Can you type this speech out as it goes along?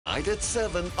Tonight at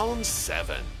 7 on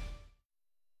 7.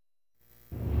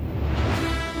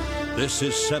 This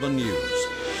is 7 News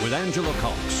with Angela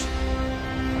Cox.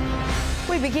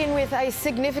 We begin with a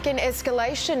significant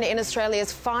escalation in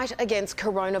Australia's fight against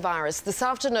coronavirus. This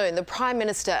afternoon, the Prime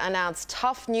Minister announced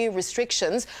tough new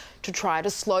restrictions to try to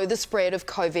slow the spread of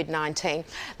COVID-19.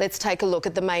 Let's take a look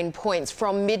at the main points.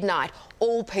 From midnight,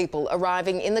 all people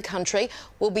arriving in the country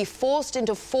will be forced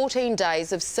into 14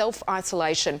 days of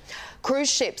self-isolation.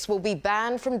 Cruise ships will be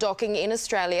banned from docking in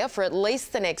Australia for at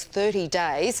least the next 30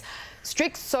 days.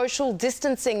 Strict social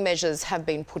distancing measures have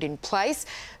been put in place,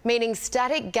 meaning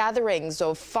static gatherings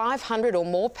of 500 or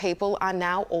more people are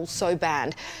now also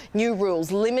banned. New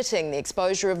rules limiting the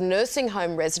exposure of nursing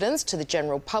home residents to the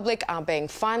general public are being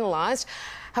finalised.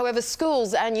 However,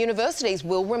 schools and universities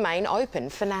will remain open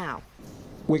for now.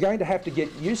 We're going to have to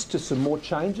get used to some more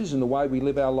changes in the way we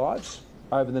live our lives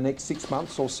over the next 6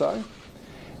 months or so.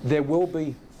 There will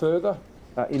be further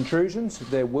intrusions,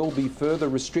 there will be further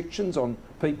restrictions on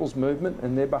people's movement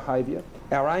and their behaviour.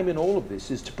 Our aim in all of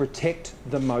this is to protect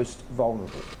the most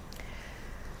vulnerable.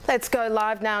 Let's go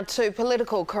live now to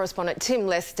political correspondent Tim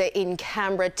Lester in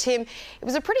Canberra. Tim, it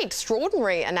was a pretty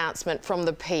extraordinary announcement from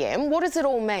the PM. What does it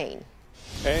all mean?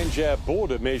 And our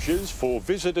border measures for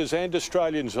visitors and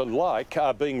Australians alike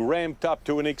are being ramped up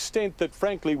to an extent that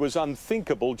frankly was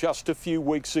unthinkable just a few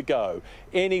weeks ago.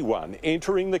 Anyone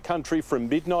entering the country from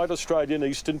midnight Australian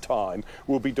Eastern Time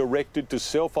will be directed to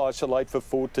self-isolate for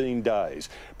 14 days.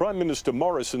 Prime Minister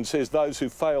Morrison says those who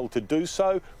fail to do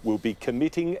so will be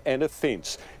committing an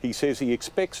offence. He says he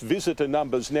expects visitor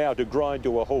numbers now to grind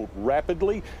to a halt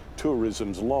rapidly.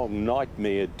 Tourism's long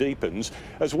nightmare deepens.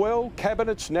 As well,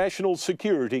 Cabinet's National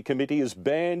Security Committee has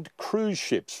banned cruise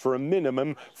ships for a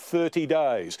minimum 30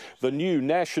 days. The new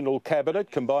National Cabinet,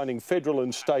 combining federal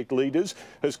and state leaders,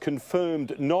 has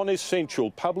confirmed non-essential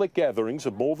public gatherings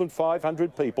of more than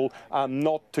 500 people are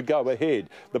not to go ahead.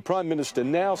 The Prime Minister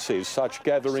now says such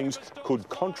gatherings could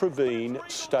contravene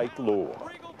state law.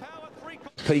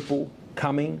 People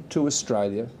coming to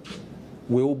Australia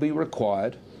will be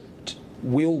required,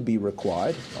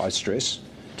 I stress,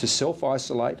 to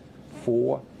self-isolate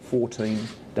for 14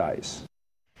 days.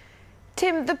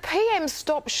 Tim, the PM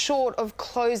stopped short of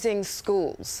closing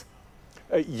schools.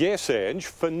 Yes, Ange,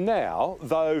 for now,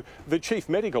 though the Chief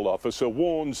Medical Officer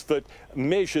warns that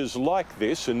measures like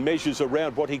this and measures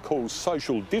around what he calls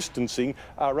social distancing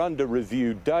are under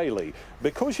review daily.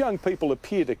 Because young people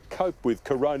appear to cope with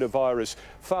coronavirus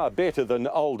far better than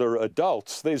older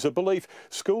adults, there's a belief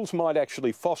schools might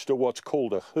actually foster what's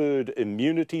called a herd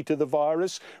immunity to the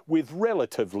virus with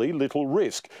relatively little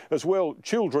risk. As well,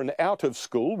 children out of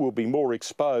school will be more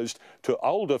exposed to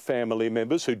older family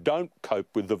members who don't cope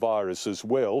with the virus as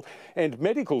well, and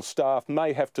medical staff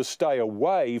may have to stay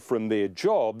away from their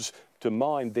jobs to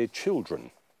mind their children.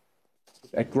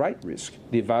 At great risk,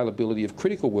 the availability of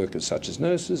critical workers such as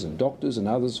nurses and doctors and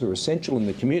others who are essential in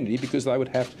the community because they would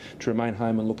have to remain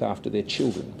home and look after their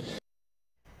children.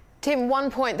 Tim,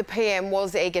 one point the PM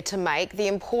was eager to make, the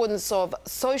importance of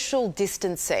social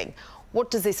distancing. What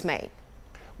does this mean?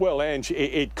 Well, Ange,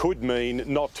 it could mean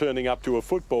not turning up to a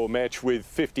football match with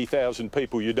 50,000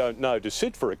 people you don't know to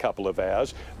sit for a couple of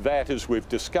hours. That, as we've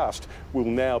discussed, will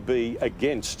now be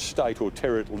against state or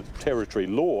territory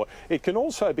law. It can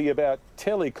also be about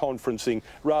teleconferencing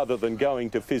rather than going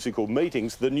to physical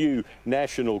meetings. The new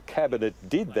National Cabinet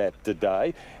did that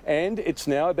today, and it's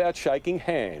now about shaking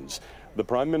hands. The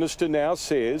Prime Minister now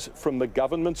says, from the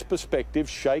government's perspective,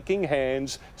 shaking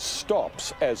hands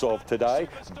stops as of today.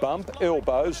 Bump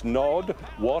elbows, nod,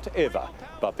 whatever.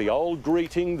 But the old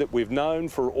greeting that we've known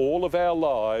for all of our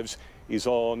lives is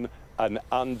on an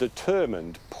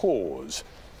undetermined pause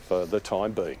for the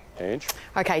time being. Ange?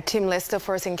 OK, Tim Lester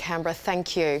for us in Canberra,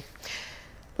 thank you.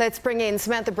 Let's bring in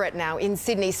Samantha Brett now in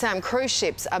Sydney. Sam, cruise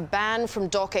ships are banned from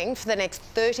docking for the next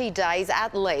 30 days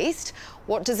at least.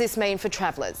 What does this mean for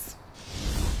travellers?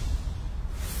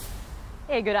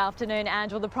 Yeah, good afternoon,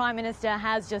 Angela. The Prime Minister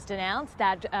has just announced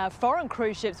that foreign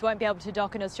cruise ships won't be able to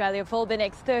dock in Australia for the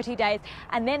next 30 days,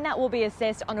 and then that will be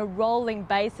assessed on a rolling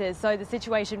basis. So the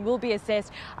situation will be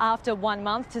assessed after 1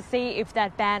 month to see if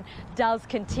that ban does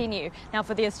continue. Now,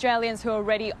 for the Australians who are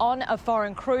already on a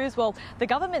foreign cruise, well, the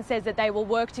government says that they will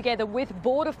work together with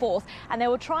Border Force and they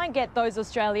will try and get those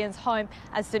Australians home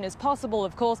as soon as possible.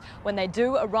 Of course, when they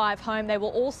do arrive home, they will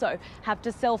also have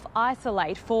to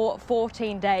self-isolate for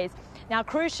 14 days. Now,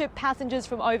 cruise ship passengers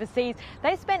from overseas,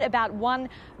 they spent about $1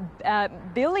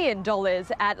 billion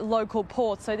at local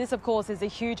ports. So this, of course, is a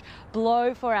huge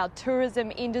blow for our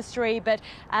tourism industry. But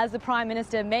as the Prime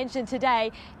Minister mentioned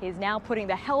today, he's now putting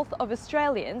the health of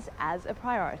Australians as a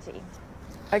priority.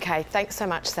 OK, thanks so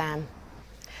much, Sam.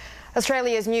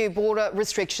 Australia's new border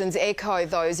restrictions echo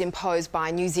those imposed by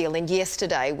New Zealand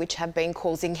yesterday, which have been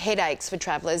causing headaches for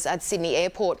travellers at Sydney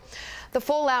Airport. The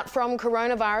fallout from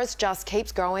coronavirus just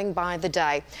keeps growing by the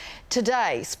day.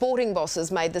 Today, sporting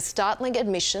bosses made the startling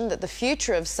admission that the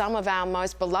future of some of our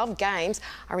most beloved games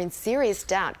are in serious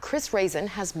doubt. Chris Reason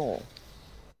has more.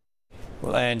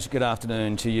 Well, Ange, good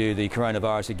afternoon to you. The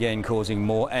coronavirus again causing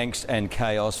more angst and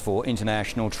chaos for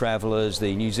international travellers.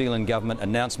 The New Zealand government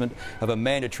announcement of a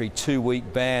mandatory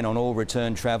 2-week ban on all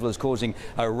return travellers causing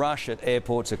a rush at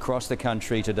airports across the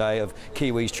country today of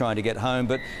Kiwis trying to get home.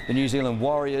 But the New Zealand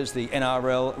Warriors, the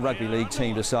NRL rugby league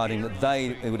team, deciding that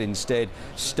they would instead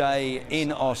stay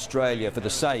in Australia for the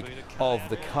sake of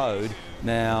the code.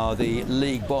 Now, the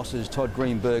league bosses, Todd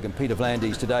Greenberg and Peter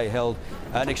V'landys, today held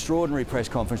an extraordinary press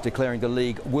conference declaring the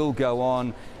league will go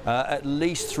on at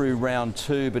least through round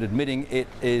 2, but admitting it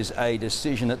is a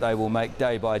decision that they will make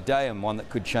day by day and one that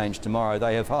could change tomorrow.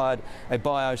 They have hired a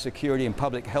biosecurity and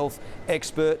public health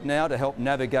expert now to help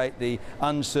navigate the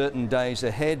uncertain days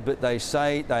ahead, but they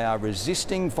say they are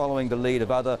resisting following the lead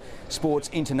of other sports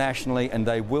internationally, and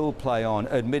they will play on,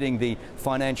 admitting the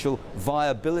financial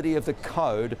viability of the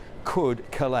code could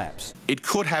collapse. It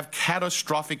could have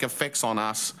catastrophic effects on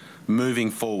us moving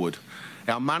forward.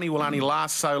 Our money will only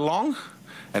last so long,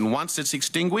 and once it's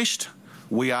extinguished,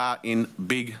 we are in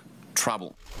big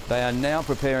trouble. They are now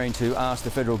preparing to ask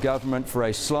the federal government for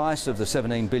a slice of the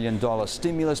 $17 billion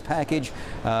stimulus package,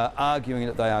 arguing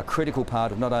that they are a critical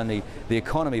part of not only the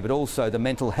economy but also the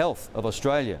mental health of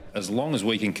Australia. As long as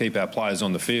we can keep our players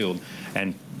on the field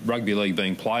and rugby league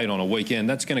being played on a weekend,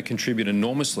 that's going to contribute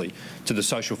enormously to the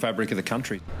social fabric of the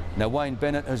country. Now, Wayne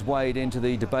Bennett has weighed into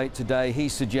the debate today.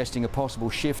 He's suggesting a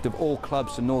possible shift of all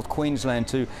clubs to North Queensland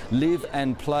to live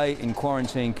and play in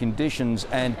quarantine conditions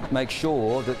and make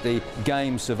sure that the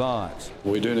game survives.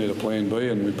 We do need a plan B,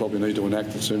 and we probably need to enact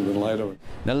it sooner than later.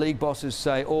 Now, league bosses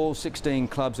say all 16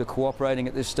 clubs are cooperating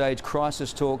at this stage.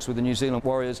 Crisis talks with the New Zealand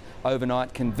Warriors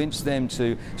overnight convinced them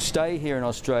to stay here in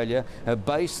Australia,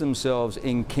 base themselves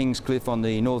in Kingscliff on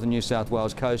the northern New South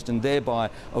Wales coast, and thereby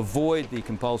avoid the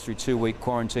compulsory 2-week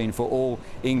quarantine for all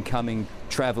incoming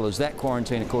travellers. That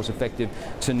quarantine, of course, effective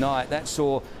tonight. That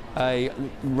saw a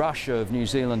rush of New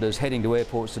Zealanders heading to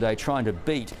airports today trying to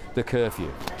beat the curfew.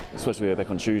 Supposed to be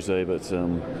back on Tuesday, but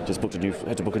just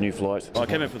had to book a new flight. I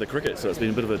came in for the cricket, so it's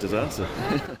been a bit of a disaster.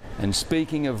 And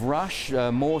speaking of rush,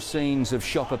 more scenes of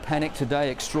shopper panic today.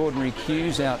 Extraordinary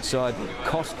queues outside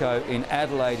Costco in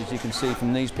Adelaide, as you can see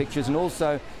from these pictures, and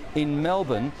also in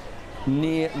Melbourne,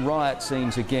 near riot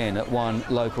scenes again at one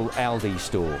local Aldi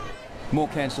store. More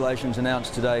cancellations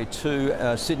announced today too.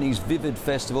 Sydney's Vivid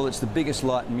Festival, it's the biggest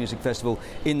light and music festival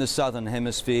in the Southern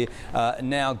Hemisphere,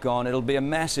 now gone. It'll be a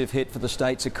massive hit for the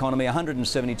state's economy.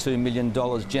 $172 million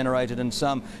generated and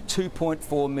some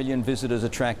 2.4 million visitors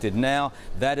attracted. Now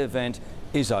that event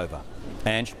is over.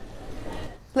 Ange?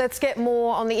 Let's get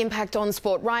more on the impact on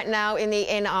sport. Right now in the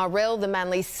NRL, the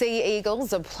Manly Sea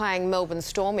Eagles are playing Melbourne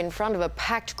Storm in front of a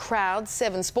packed crowd.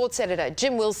 7 Sports editor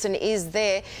Jim Wilson is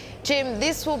there. Jim,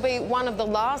 this will be one of the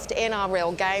last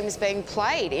NRL games being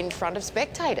played in front of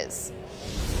spectators.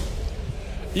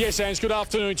 Yes, Ange, good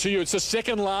afternoon to you. It's the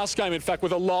second last game, in fact,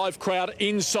 with a live crowd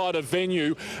inside a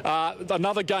venue.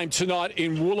 Another game tonight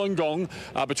in Wollongong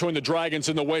between the Dragons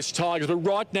and the West Tigers. But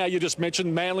right now, you just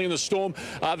mentioned Manly and the Storm,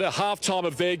 the half-time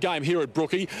of their game here at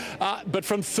Brookie. But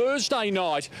from Thursday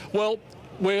night, well,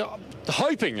 we're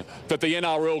hoping that the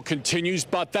NRL continues,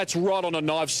 but that's right on a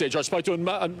knife's edge. I spoke to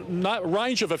a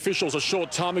range of officials a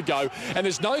short time ago, and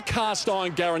there's no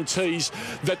cast-iron guarantees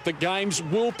that the games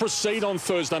will proceed on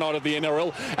Thursday night of the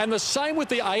NRL, and the same with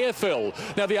the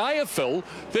AFL. Now, the AFL,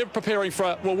 they're preparing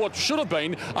for, well, what should have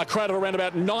been a crowd of around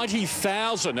about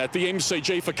 90,000 at the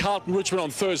MCG for Carlton Richmond on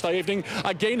Thursday evening.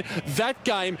 Again, that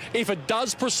game, if it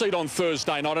does proceed on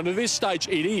Thursday night, and at this stage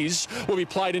it is, will be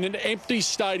played in an empty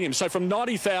stadium. So from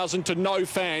 90,000 to no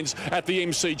fans at the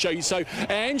MCG. So,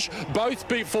 Ange, both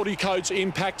footy codes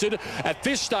impacted. At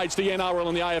this stage, the NRL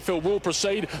and the AFL will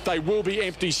proceed. They will be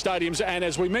empty stadiums. And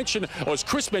as we mentioned, or as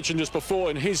Chris mentioned just before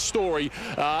in his story,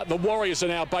 the Warriors are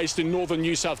now based in northern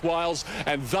New South Wales,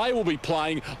 and they will be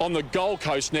playing on the Gold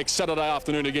Coast next Saturday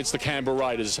afternoon against the Canberra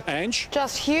Raiders. Ange?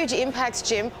 Just huge impacts,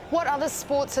 Jim. What other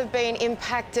sports have been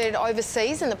impacted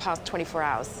overseas in the past 24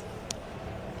 hours?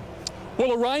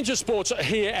 Well, a range of sports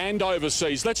here and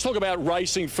overseas. Let's talk about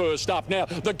racing first up. Now,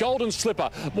 the Golden Slipper,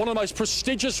 one of the most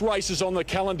prestigious races on the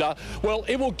calendar. Well,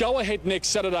 it will go ahead next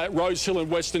Saturday at Rosehill in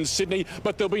Western Sydney,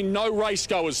 but there'll be no race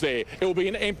goers there. It will be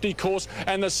an empty course,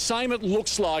 and the same it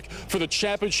looks like for the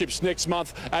championships next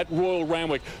month at Royal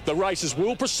Randwick. The races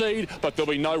will proceed, but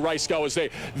there'll be no race goers there.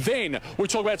 Then we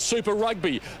talk about Super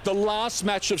Rugby. The last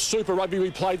match of Super Rugby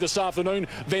we played this afternoon,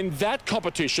 then that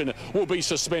competition will be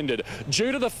suspended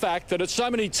due to the fact that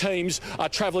so many teams are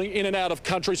travelling in and out of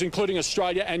countries, including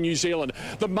Australia and New Zealand.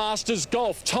 The Masters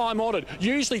Golf, time-honoured,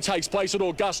 usually takes place at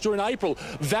Augusta in April.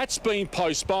 That's been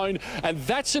postponed, and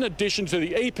that's in addition to the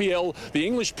EPL, the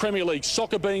English Premier League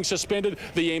soccer being suspended,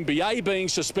 the NBA being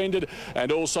suspended,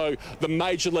 and also the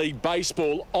Major League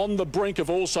Baseball on the brink of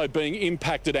also being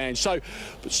impacted, Ange. So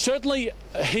certainly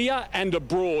here and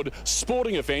abroad,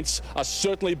 sporting events are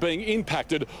certainly being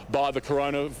impacted by the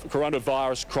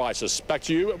coronavirus crisis. Back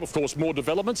to you, of course, more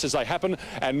developments as they happen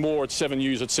and more at 7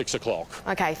 News at 6 o'clock.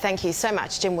 OK, thank you so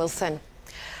much, Jim Wilson.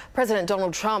 President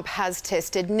Donald Trump has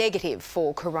tested negative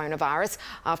for coronavirus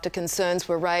after concerns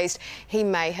were raised he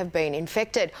may have been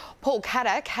infected. Paul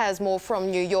Caddick has more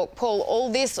from New York. Paul, all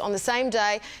this on the same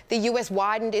day the US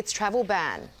widened its travel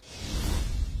ban.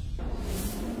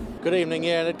 Good evening,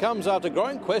 and it comes after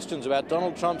growing questions about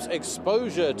Donald Trump's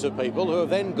exposure to people who have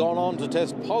then gone on to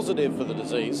test positive for the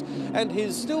disease, and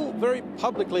he's still very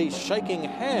publicly shaking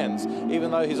hands, even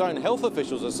though his own health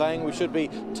officials are saying we should be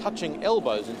touching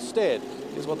elbows instead,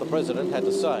 is what the president had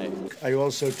to say. I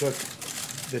also took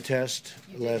the test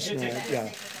last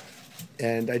night,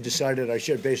 and I decided I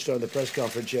should, based on the press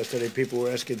conference yesterday. People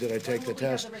were asking, did I take the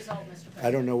test?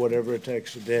 I don't know, whatever it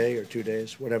takes, a day or 2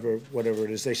 days, whatever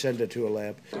it is. They send it to a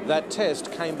lab. That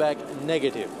test came back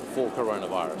negative for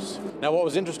coronavirus. Now, what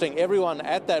was interesting, everyone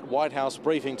at that White House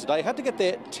briefing today had to get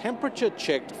their temperature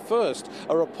checked first.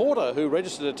 A reporter who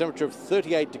registered a temperature of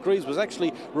 38 degrees was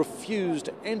actually refused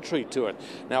entry to it.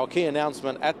 Now, a key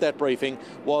announcement at that briefing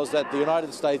was that the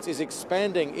United States is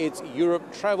expanding its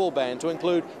Europe travel ban to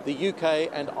include the UK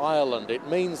and Ireland. It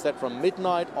means that from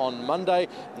midnight on Monday,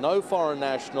 no foreign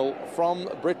national from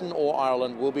Britain or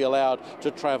Ireland will be allowed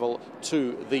to travel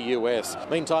to the US.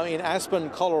 Meantime, in Aspen,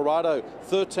 Colorado,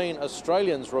 13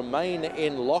 Australians remain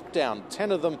in lockdown,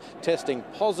 10 of them testing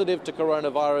positive to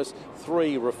coronavirus,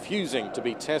 3 refusing to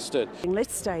be tested.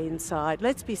 Let's stay inside,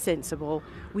 let's be sensible.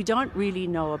 We don't really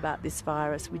know about this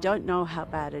virus, we don't know how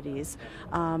bad it is,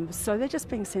 so they're just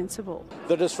being sensible.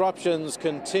 The disruptions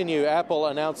continue. Apple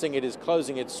announcing it is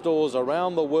closing its stores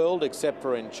around the world except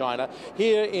for in China.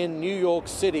 Here in New York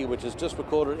City, which has just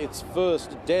recorded its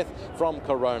first death from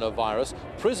coronavirus,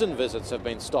 prison visits have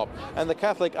been stopped, and the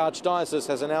Catholic Archdiocese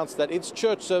has announced that its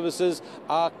church services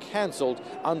are cancelled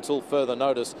until further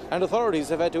notice, and authorities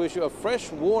have had to issue a fresh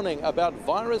warning about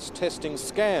virus testing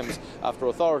scams after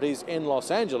authorities in Los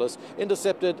Angeles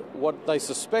intercepted what they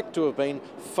suspect to have been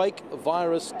fake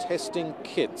virus testing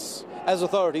kits. As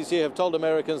authorities here have told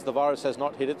Americans the virus has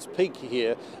not hit its peak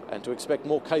here and to expect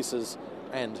more cases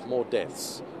and more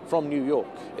deaths. From New York,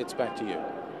 it's back to you.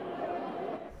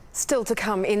 Still to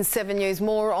come in 7 News,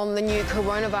 more on the new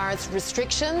coronavirus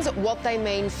restrictions, what they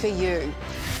mean for you.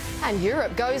 And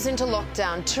Europe goes into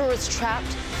lockdown, tourists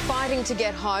trapped, fighting to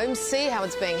get home. See how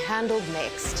it's being handled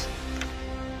next.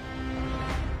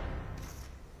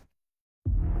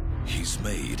 He's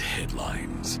made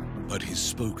headlines, but he's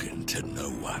spoken to no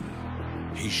one.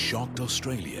 He's shocked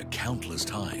Australia countless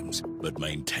times, but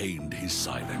maintained his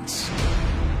silence.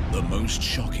 The most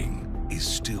shocking is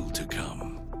still to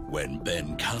come when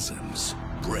Ben Cousins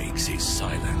breaks his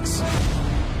silence.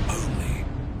 Only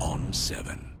on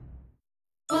 7.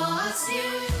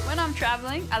 When I'm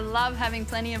travelling, I love having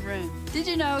plenty of room. Did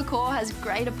you know Accor has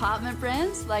great apartment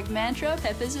brands like Mantra,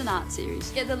 Peppers and Art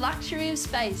Series? Get the luxury of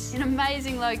space in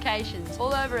amazing locations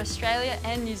all over Australia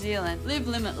and New Zealand. Live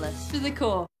limitless with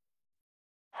Accor.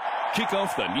 Kick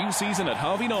off the new season at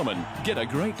Harvey Norman. Get a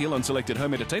great deal on selected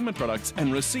home entertainment products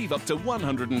and receive up to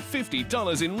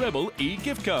 $150 in Rebel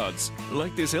e-gift cards.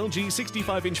 Like this LG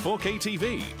 65-inch 4K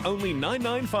TV, only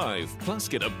 $995. Plus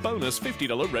get a bonus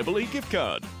 $50 Rebel e-gift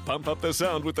card. Pump up the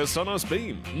sound with the Sonos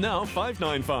Beam, now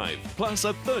 $595. Plus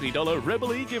a $30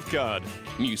 Rebel e-gift card.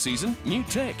 New season, new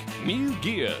tech, new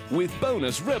gear with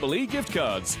bonus Rebel e-gift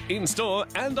cards. In-store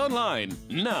and online.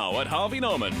 Now at Harvey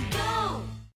Norman. Go!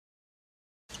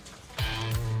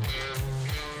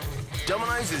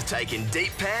 Domino's has taken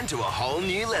deep pan to a whole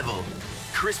new level.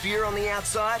 Crispier on the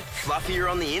outside,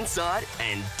 fluffier on the inside,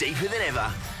 and deeper than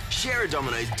ever. Share a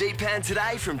Domino's deep pan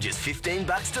today from just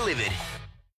 $15 delivered.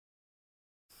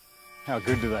 How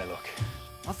good do they look?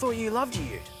 I thought you loved your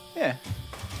ute. Yeah.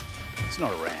 It's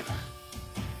not a ram.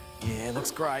 Yeah,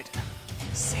 looks great.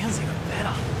 Sounds even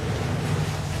better.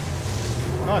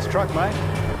 Nice truck, mate.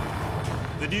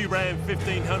 The new Ram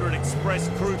 1500 Express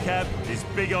Crew Cab is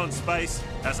big on space,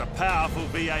 has a powerful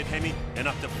V8 Hemi and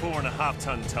up to 4.5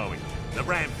 tonne towing. The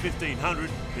Ram 1500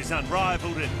 is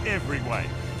unrivaled in every way.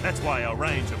 That's why our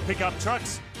range of pickup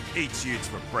trucks eats utes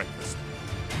for breakfast.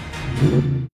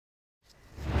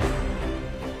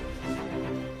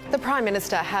 The Prime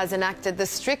Minister has enacted the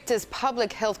strictest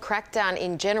public health crackdown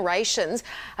in generations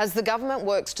as the government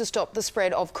works to stop the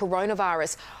spread of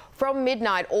coronavirus. From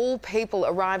midnight, all people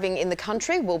arriving in the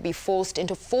country will be forced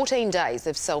into 14 days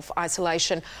of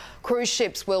self-isolation. Cruise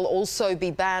ships will also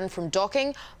be banned from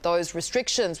docking. Those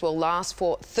restrictions will last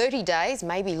for 30 days,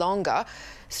 maybe longer.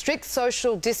 Strict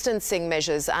social distancing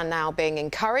measures are now being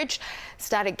encouraged.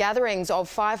 Static gatherings of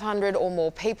 500 or more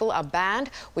people are banned,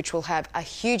 which will have a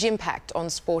huge impact on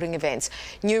sporting events.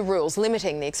 New rules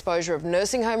limiting the exposure of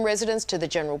nursing home residents to the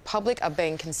general public are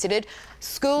being considered.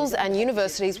 Schools and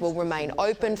universities will remain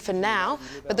open for now,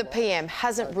 but the PM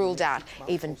hasn't ruled out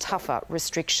even tougher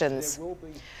restrictions.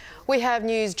 We have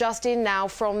news just in now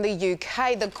from the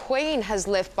UK. The Queen has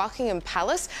left Buckingham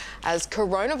Palace as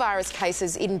coronavirus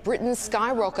cases in Britain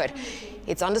skyrocket.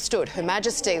 It's understood Her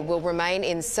Majesty will remain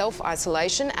in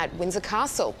self-isolation at Windsor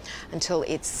Castle until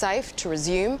it's safe to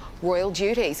resume royal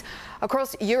duties.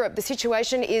 Across Europe, the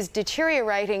situation is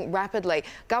deteriorating rapidly.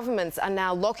 Governments are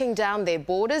now locking down their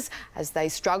borders as they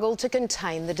struggle to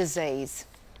contain the disease.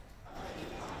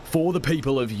 For the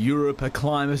people of Europe, a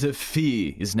climate of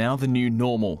fear is now the new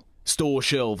normal. Store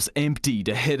shelves emptied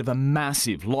ahead of a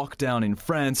massive lockdown in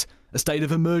France, a state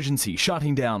of emergency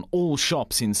shutting down all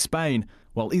shops in Spain,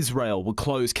 while Israel will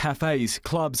close cafes,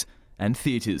 clubs and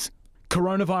theatres.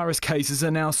 Coronavirus cases are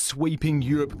now sweeping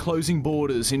Europe, closing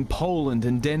borders in Poland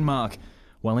and Denmark,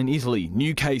 while in Italy,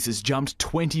 new cases jumped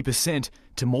 20%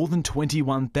 to more than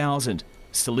 21,000,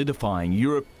 solidifying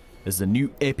Europe as the new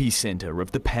epicentre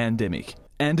of the pandemic.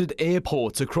 And at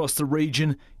airports across the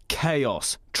region,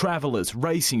 chaos. Travellers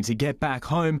racing to get back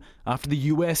home after the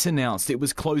US announced it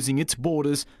was closing its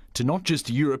borders to not just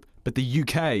Europe, but the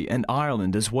UK and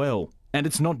Ireland as well. And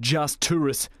it's not just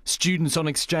tourists. Students on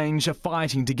exchange are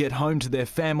fighting to get home to their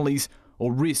families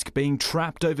or risk being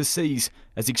trapped overseas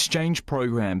as exchange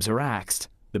programs are axed.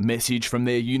 The message from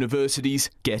their universities: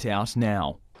 get out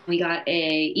now. We got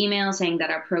an email saying that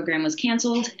our program was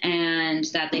cancelled and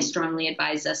that they strongly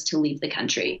advised us to leave the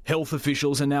country. Health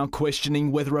officials are now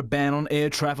questioning whether a ban on air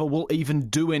travel will even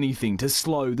do anything to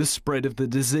slow the spread of the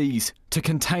disease. To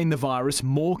contain the virus,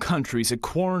 more countries are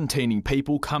quarantining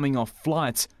people coming off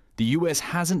flights. The US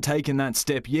hasn't taken that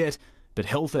step yet, but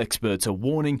health experts are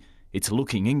warning it's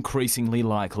looking increasingly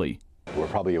likely. We're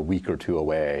probably a week or two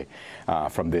away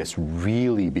from this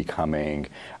really becoming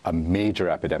a major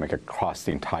epidemic across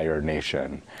the entire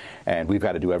nation. And we've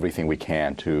got to do everything we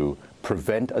can to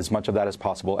prevent as much of that as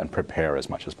possible and prepare as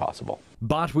much as possible.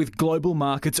 But with global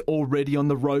markets already on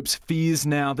the ropes, fears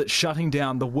now that shutting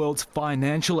down the world's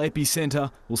financial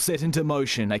epicentre will set into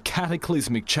motion a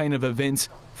cataclysmic chain of events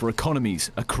for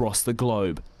economies across the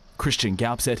globe. Christian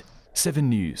Gaupset, 7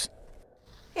 News.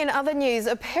 In other news,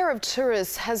 a pair of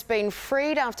tourists has been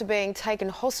freed after being taken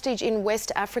hostage in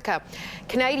West Africa.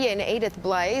 Canadian Edith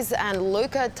Blaze and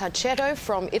Luca Tacchetto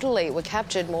from Italy were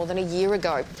captured more than a year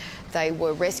ago. They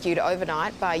were rescued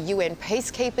overnight by UN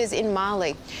peacekeepers in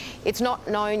Mali. It's not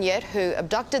known yet who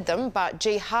abducted them, but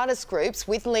jihadist groups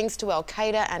with links to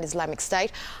Al-Qaeda and Islamic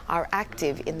State are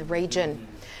active in the region.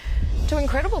 To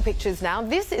incredible pictures now.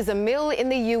 This is a mill in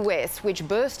the US which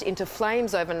burst into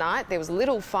flames overnight. There was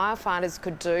little firefighters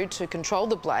could do to control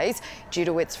the blaze due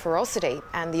to its ferocity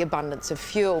and the abundance of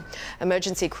fuel.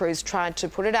 Emergency crews tried to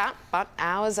put it out, but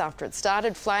hours after it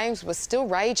started, flames were still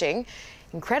raging.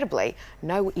 Incredibly,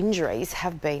 no injuries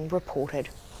have been reported.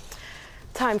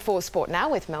 Time for sport now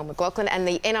with Mel McLaughlin and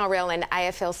the NRL and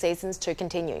AFL seasons to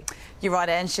continue. You're right,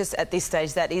 Ange. Just at this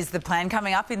stage, that is the plan.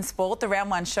 Coming up in sport, the round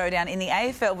 1 showdown in the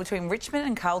AFL between Richmond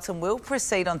and Carlton will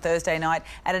proceed on Thursday night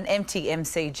at an empty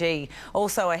MCG.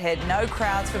 Also ahead, no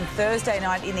crowds from Thursday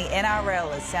night in the NRL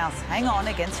as Souths hang on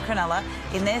against Cronulla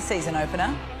in their season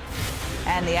opener.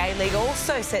 And the A-League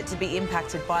also set to be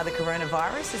impacted by the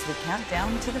coronavirus as we count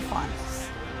down to the finals.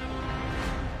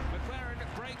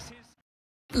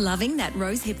 Loving that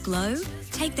rose hip glow?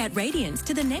 Take that radiance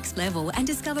to the next level and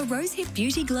discover Rose Hip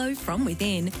Beauty Glow from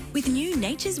within with new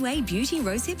Nature's Way Beauty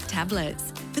Rose Hip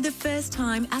tablets. For the first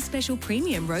time, our special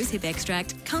premium rose hip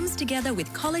extract comes together with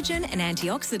collagen and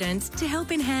antioxidants to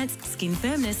help enhance skin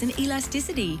firmness and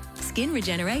elasticity, skin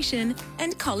regeneration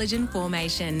and collagen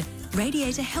formation.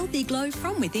 Radiate a healthy glow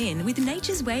from within with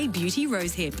Nature's Way Beauty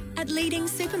Rose Hip at leading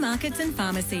supermarkets and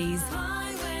pharmacies.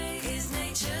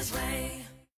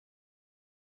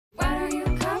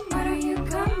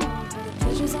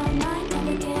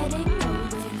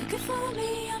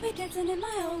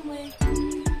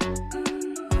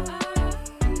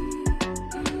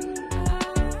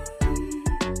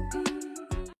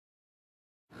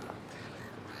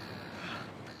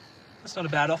 It's not a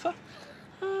bad offer.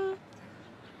 I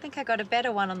think I got a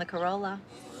better one on the Corolla.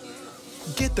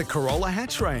 Get the Corolla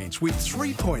hatch range with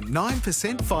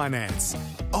 3.9% finance.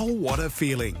 Oh, what a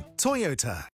feeling.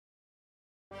 Toyota.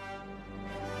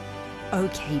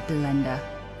 Okay, Blender,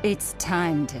 it's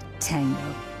time to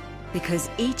tango. Because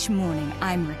each morning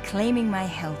I'm reclaiming my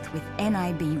health with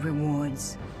NIB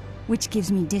Rewards, which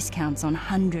gives me discounts on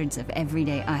hundreds of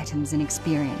everyday items and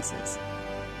experiences.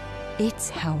 It's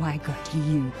how I got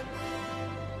you.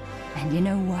 And you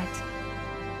know what?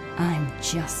 I'm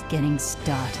just getting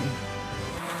started.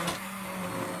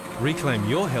 Reclaim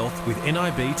your health with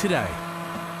NIB today.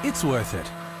 It's worth it.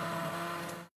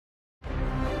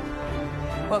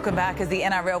 Welcome back. As the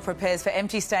NRL prepares for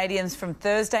empty stadiums from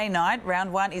Thursday night,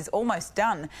 round one is almost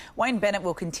done. Wayne Bennett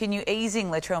will continue easing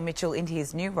Latrell Mitchell into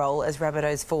his new role as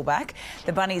Rabbitohs fullback.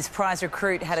 The Bunnies' prize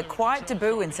recruit had a quiet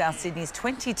debut in South Sydney's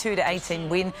 22-18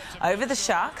 win over the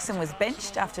Sharks and was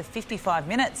benched after 55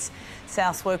 minutes.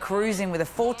 Souths were cruising with a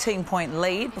 14-point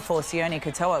lead before Sione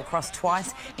Katoa crossed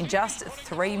twice in just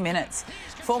 3 minutes.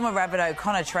 Former Rabbitoh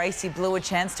Connor Tracy blew a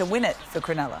chance to win it for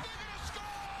Cronulla.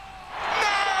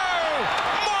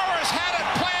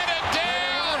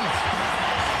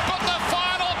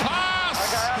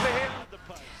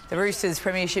 The Roosters'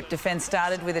 premiership defence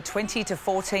started with a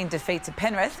 20-14 defeat to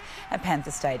Penrith at Panther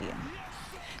Stadium.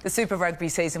 The Super Rugby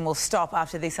season will stop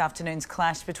after this afternoon's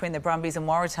clash between the Brumbies and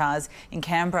Waratahs in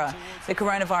Canberra. The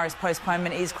coronavirus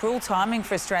postponement is cruel timing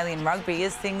for Australian rugby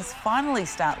as things finally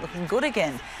start looking good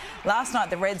again. Last night,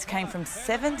 the Reds came from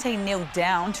 17-0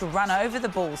 down to run over the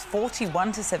Bulls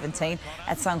 41-17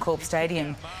 at Suncorp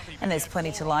Stadium. And there's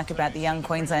plenty to like about the young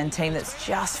Queensland team that's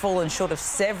just fallen short of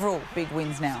several big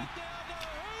wins now.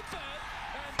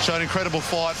 Showed incredible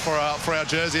fight for our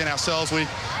jersey and ourselves.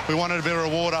 We wanted a bit of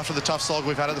reward after the tough slog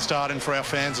we've had at the start and for our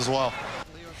fans as well.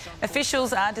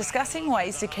 Officials are discussing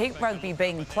ways to keep rugby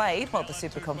being played while the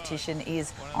super competition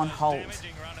is on hold.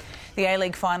 The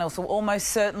A-League finals will almost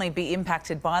certainly be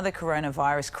impacted by the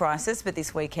coronavirus crisis, but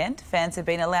this weekend fans have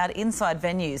been allowed inside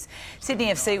venues. Sydney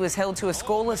FC was held to a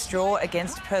scoreless draw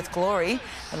against Perth Glory.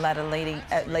 The latter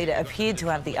leader appeared to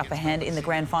have the upper hand in the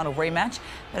grand final rematch,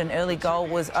 but an early goal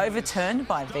was overturned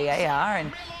by VAR,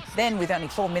 and then with only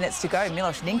 4 minutes to go,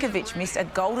 Milos Ninkovic missed a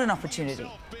golden opportunity.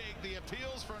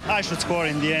 I should score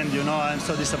in the end, you know. I'm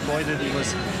so disappointed. It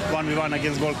was 1v1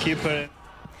 against goalkeeper.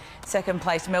 Second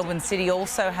place Melbourne City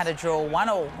also had a draw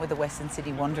 1-1 with the Western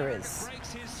Sydney Wanderers.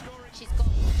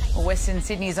 Western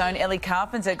Sydney's own Ellie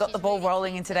Carpenter got the ball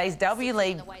rolling in today's W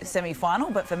League semi-final,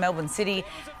 but for Melbourne City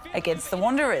against the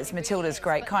Wanderers, Matilda's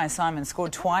great Kaya Simon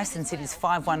scored twice in City's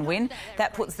 5-1 win.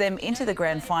 That puts them into the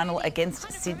grand final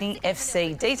against Sydney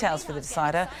FC. Details for the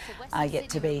decider are yet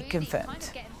to be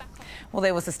confirmed. Well,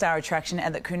 there was a star attraction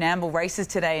at the Coonamble races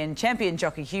today, and champion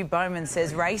jockey Hugh Bowman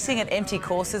says racing at empty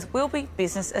courses will be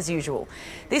business as usual.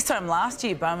 This time last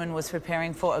year, Bowman was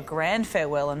preparing for a grand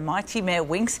farewell on mighty mare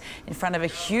Winx in front of a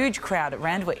huge crowd at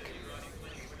Randwick.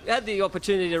 I had the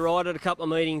opportunity to ride at a couple of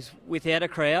meetings without a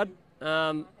crowd.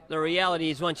 The reality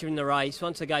is once you're in the race,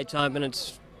 once the gates open,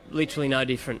 it's literally no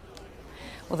different.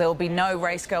 Well, there will be no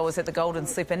racegoers at the Golden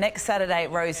Slipper next Saturday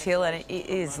at Rose Hill, and it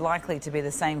is likely to be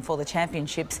the same for the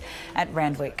championships at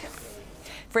Randwick.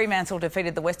 Fremantle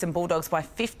defeated the Western Bulldogs by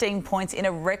 15 points in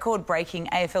a record-breaking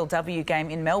AFLW game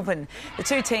in Melbourne. The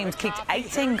two teams kicked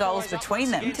 18 goals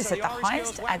between them to set the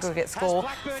highest aggregate score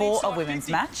for a women's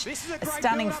match. A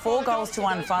stunning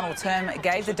 4-1 final term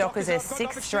gave the Dockers their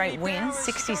 6th straight win,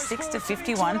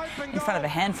 66-51, in front of a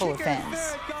handful of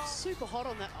fans. Super hot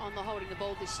on the holding the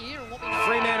ball this year.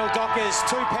 Fremantle Dockers,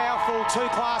 too powerful, too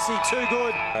classy, too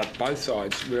good. Both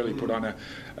sides really put on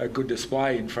a good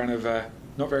display in front of a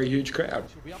not very huge crowd.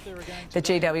 The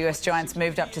GWS Giants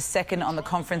moved up to second on the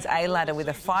Conference A ladder with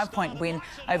a 5-point win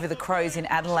over the Crows in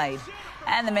Adelaide.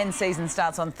 And the men's season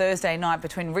starts on Thursday night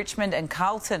between Richmond and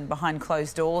Carlton behind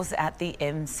closed doors at the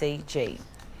MCG.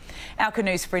 Our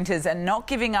canoe sprinters are not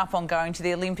giving up on going to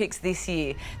the Olympics this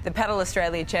year. The Paddle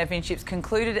Australia Championships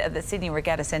concluded at the Sydney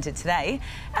Regatta Centre today.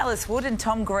 Alice Wood and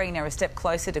Tom Green are a step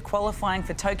closer to qualifying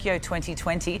for Tokyo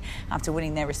 2020 after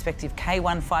winning their respective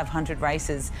K1 500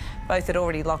 races. Both had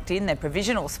already locked in their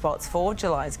provisional spots for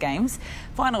July's Games.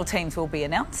 Final teams will be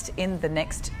announced in the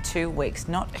next 2 weeks.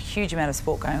 Not a huge amount of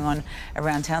sport going on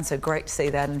around town, so great to see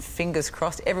that, and fingers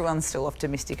crossed everyone's still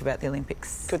optimistic about the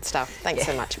Olympics. Good stuff. Thanks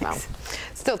so much, Mel.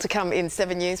 Still to come in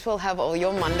 7 News, we'll have all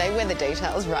your Monday weather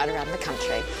details right around the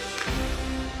country.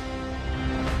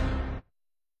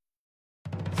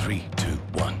 3, 2,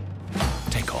 1.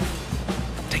 Take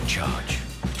off. Take charge.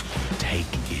 Take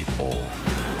it all.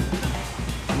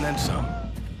 And then some.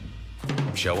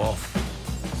 Show off.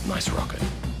 Nice rocket.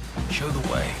 Show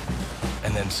the way.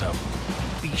 and then some.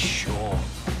 Be sure.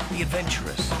 Be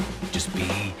adventurous. Just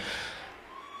be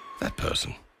that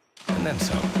person, and then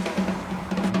some.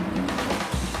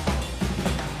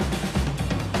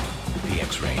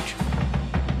 PX Range.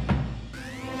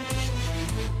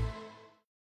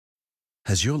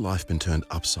 Has your life been turned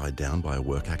upside down by a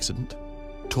work accident?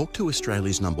 Talk to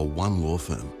Australia's #1 law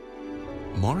firm.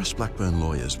 Morris Blackburn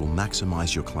Lawyers will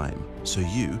maximise your claim so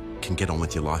you can get on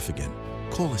with your life again.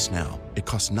 Call us now. It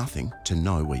costs nothing to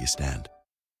know where you stand.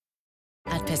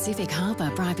 At Pacific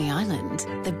Harbour, Bribie Island,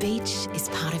 the beach is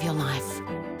part of your life.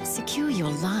 Secure your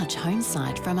large home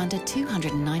site from under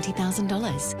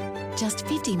 $290,000. Just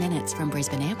 50 minutes from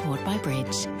Brisbane Airport by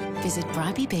bridge. Visit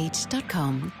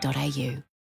bribiebeach.com.au.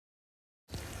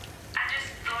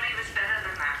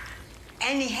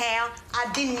 Anyhow, I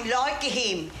didn't like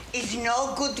him. It's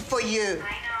no good for you.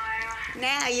 I know.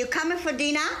 Now, are you coming for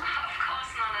dinner? Of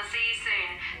course not. I'll see you soon.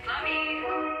 Love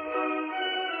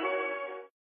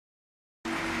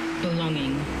you.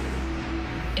 Belonging.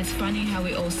 It's funny how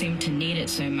we all seem to need it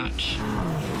so much.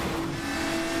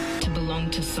 To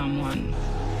belong to someone,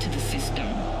 to the system,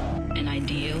 an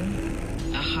ideal,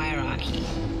 a hierarchy,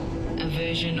 a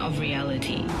version of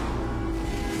reality.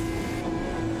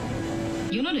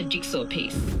 You're not a jigsaw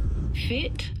piece.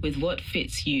 Fit with what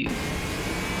fits you.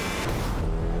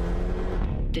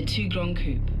 The Two Grand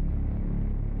Coupe.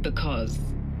 Because.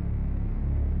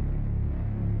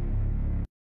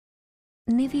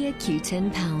 Nivea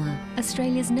Q10 Power,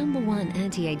 Australia's #1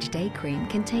 anti-age day cream,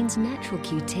 contains natural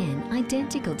Q10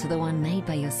 identical to the one made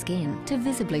by your skin to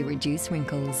visibly reduce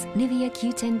wrinkles. Nivea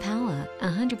Q10 Power,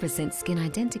 100% skin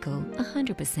identical,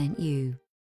 100% you.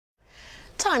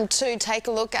 Time to take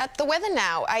a look at the weather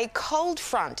now. A cold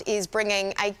front is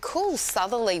bringing a cool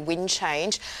southerly wind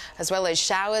change as well as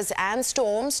showers and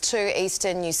storms to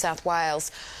eastern New South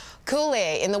Wales. Cool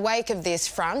air in the wake of this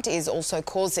front is also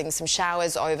causing some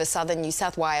showers over southern New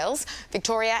South Wales,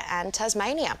 Victoria and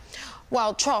Tasmania,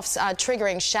 while troughs are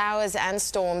triggering showers and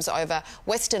storms over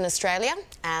Western Australia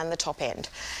and the top end.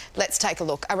 Let's take a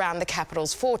look around the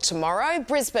capitals for tomorrow.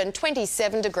 Brisbane,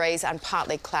 27 degrees and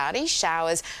partly cloudy,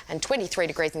 showers, and 23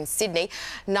 degrees in Sydney,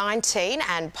 19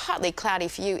 and partly cloudy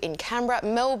for you in Canberra.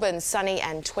 Melbourne, sunny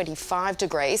and 25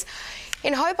 degrees.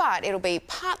 In Hobart, it'll be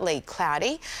partly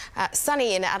cloudy,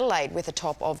 sunny in Adelaide with a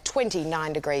top of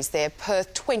 29 degrees there.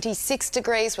 Perth, 26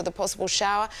 degrees with a possible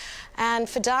shower. And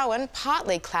for Darwin,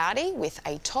 partly cloudy with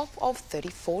a top of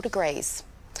 34 degrees.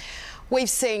 We've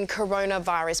seen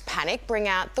coronavirus panic bring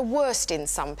out the worst in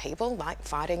some people, like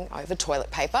fighting over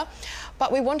toilet paper.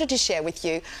 But we wanted to share with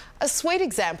you a sweet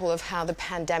example of how the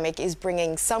pandemic is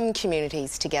bringing some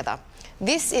communities together.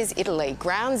 This is Italy,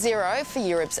 ground zero for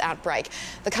Europe's outbreak.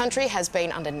 The country has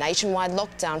been under nationwide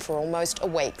lockdown for almost a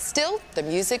week. Still, the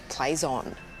music plays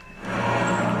on.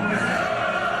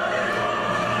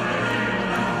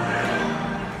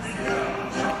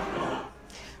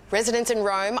 Residents in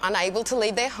Rome, unable to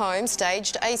leave their home,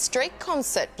 staged a street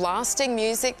concert, blasting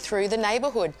music through the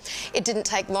neighbourhood. It didn't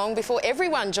take long before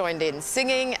everyone joined in,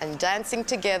 singing and dancing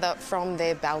together from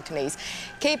their balconies,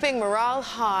 keeping morale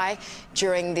high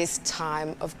during this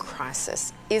time of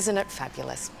crisis. Isn't it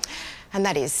fabulous? And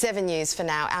that is 7 News for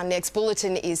now. Our next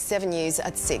bulletin is 7 News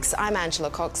at 6. I'm Angela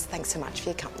Cox. Thanks so much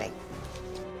for your company.